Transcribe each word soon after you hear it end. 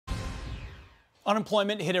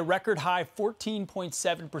Unemployment hit a record high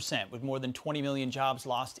 14.7%, with more than 20 million jobs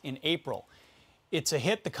lost in April. It's a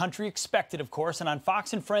hit the country expected, of course, and on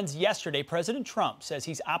Fox and Friends yesterday, President Trump says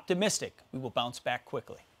he's optimistic we will bounce back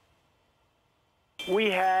quickly. We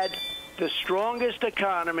had the strongest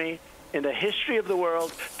economy in the history of the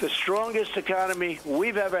world, the strongest economy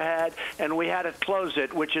we've ever had, and we had to close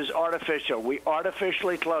it, which is artificial. We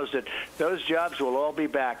artificially closed it. Those jobs will all be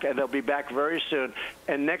back, and they'll be back very soon.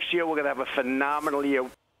 And next year, we're going to have a phenomenal year.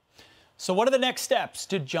 So what are the next steps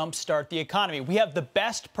to jumpstart the economy? We have the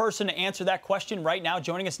best person to answer that question right now.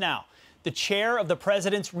 Joining us now, the chair of the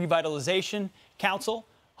President's Revitalization Council,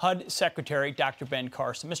 HUD Secretary Dr. Ben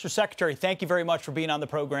Carson. Mr. Secretary, thank you very much for being on the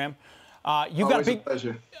program. You've got a big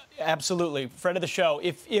pleasure. Absolutely, friend of the show.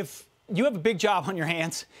 If you have a big job on your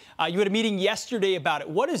hands, you had a meeting yesterday about it.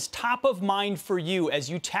 What is top of mind for you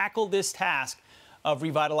as you tackle this task of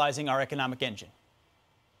revitalizing our economic engine?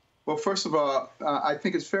 Well, first of all, I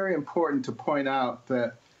think it's very important to point out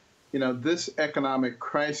that, this economic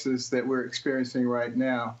crisis that we're experiencing right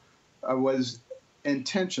now was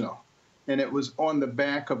intentional, and it was on the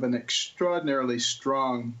back of an extraordinarily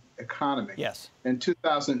strong economy. Yes. In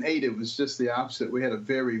 2008, it was just the opposite. We had a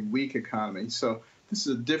very weak economy. So this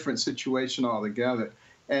is a different situation altogether.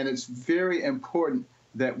 And it's very important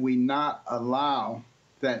that we not allow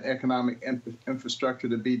that economic infrastructure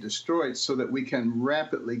to be destroyed so that we can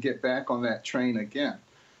rapidly get back on that train again.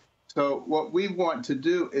 So what we want to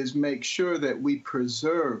do is make sure that we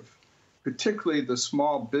preserve, particularly the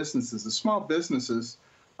small businesses. The small businesses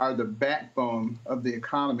are the backbone of the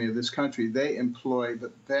economy of this country. They employ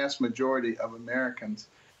the vast majority of Americans.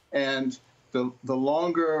 And the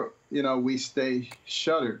longer, we stay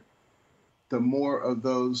shuttered, the more of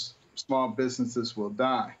those small businesses will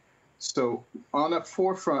die. So on the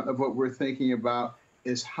forefront of what we're thinking about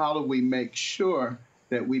is how do we make sure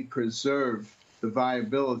that we preserve the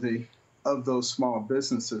viability of those small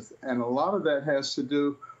businesses. And a lot of that has to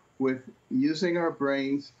do with using our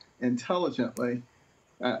brains intelligently,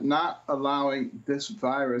 not allowing this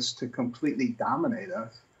virus to completely dominate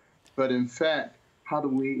us, but in fact, how do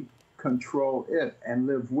we control it and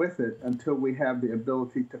live with it until we have the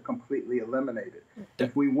ability to completely eliminate it?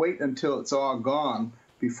 If we wait until it's all gone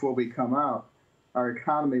before we come out, our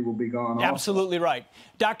economy will be gone also. Absolutely right.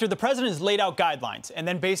 Doctor, the president has laid out guidelines and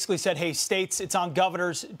then basically said, hey, states, it's on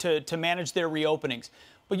governors to manage their reopenings.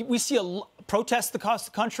 But we see protests across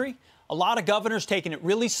the country. A lot of governors taking it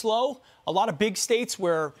really slow. A lot of big states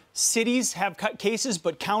where cities have cases,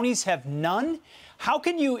 but counties have none. How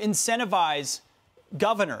can you incentivize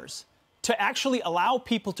governors to actually allow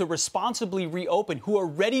people to responsibly reopen who are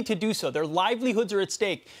ready to do so? Their livelihoods are at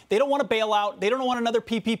stake. They don't want to bail out. They don't want another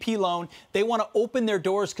PPP loan. They want to open their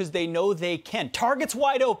doors because they know they can. Target's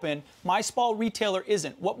wide open. My small retailer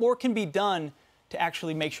isn't. What more can be done to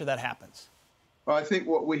actually make sure that happens? Well, I think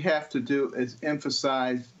what we have to do is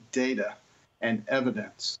emphasize data and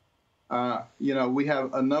evidence. We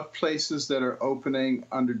have enough places that are opening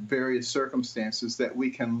under various circumstances that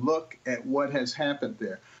we can look at what has happened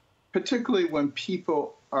there, particularly when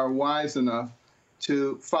people are wise enough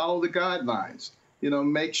to follow the guidelines.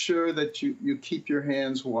 Make sure that you keep your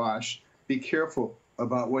hands washed, be careful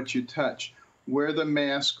about what you touch, wear the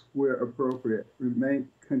mask where appropriate,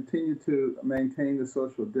 continue to maintain the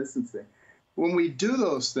social distancing. When we do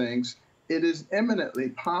those things, it is eminently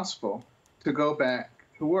possible to go back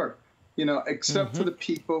to work, except for the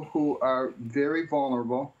people who are very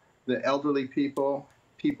vulnerable, the elderly people,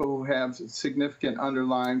 people who have significant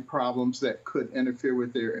underlying problems that could interfere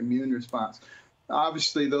with their immune response.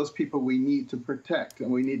 Obviously, those people we need to protect,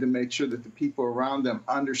 and we need to make sure that the people around them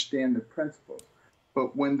understand the principles.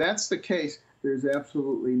 But when that's the case, there's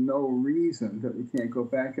absolutely no reason that we can't go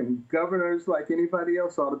back. And governors, like anybody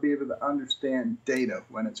else, ought to be able to understand data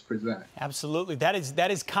when it's presented. Absolutely. That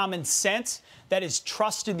is common sense. That is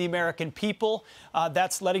trust in the American people.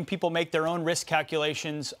 That's letting people make their own risk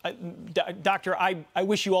calculations. Doctor, I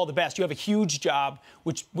wish you all the best. You have a huge job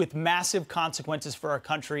with massive consequences for our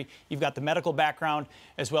country. You've got the medical background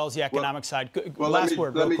as well as the economic side. Last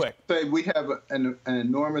word, real quick. Say we have an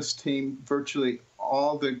enormous team. Virtually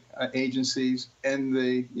all the agencies in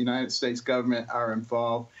the United States government are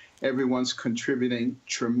involved. Everyone's contributing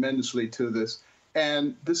tremendously to this.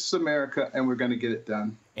 And this is America, and we're going to get it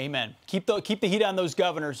done. Amen. Keep the heat on those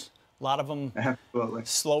governors. A lot of them absolutely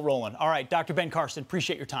slow rolling. All right, Dr. Ben Carson,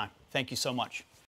 appreciate your time. Thank you so much.